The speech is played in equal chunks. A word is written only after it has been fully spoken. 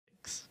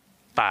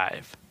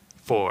5,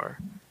 4,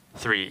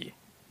 3.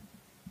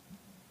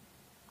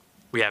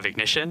 We have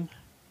ignition.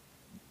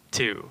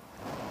 2,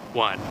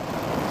 1.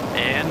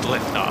 And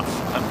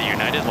liftoff of the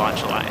United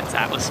Launch Alliance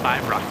Atlas V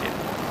rocket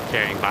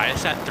carrying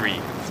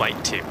ViaSat-3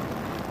 Flight 2,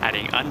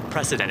 adding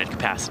unprecedented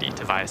capacity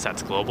to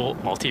Viasat's global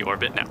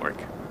multi-orbit network.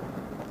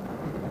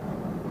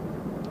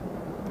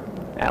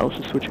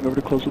 Atlas is switching over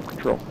to closed-loop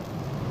control.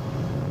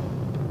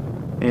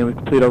 And we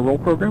complete our roll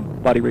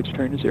program. Body rates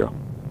turn to 0.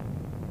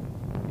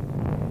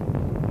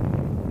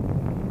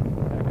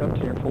 Back up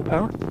to near full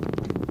power.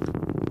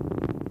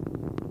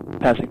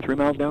 Passing 3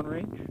 miles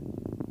downrange.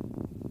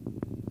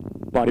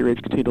 Body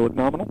rates continue to look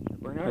nominal.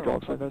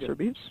 Hydraulics have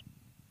SRBs.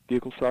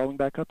 Vehicle throttling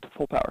back up to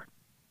full power.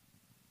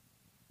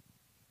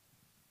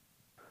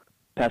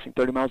 Passing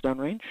 30 miles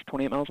downrange,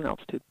 28 miles in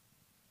altitude.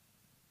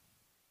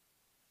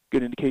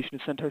 Good indication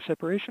of centaur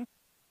separation.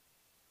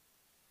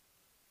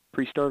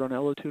 Pre-start on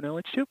LO2 and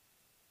LH2.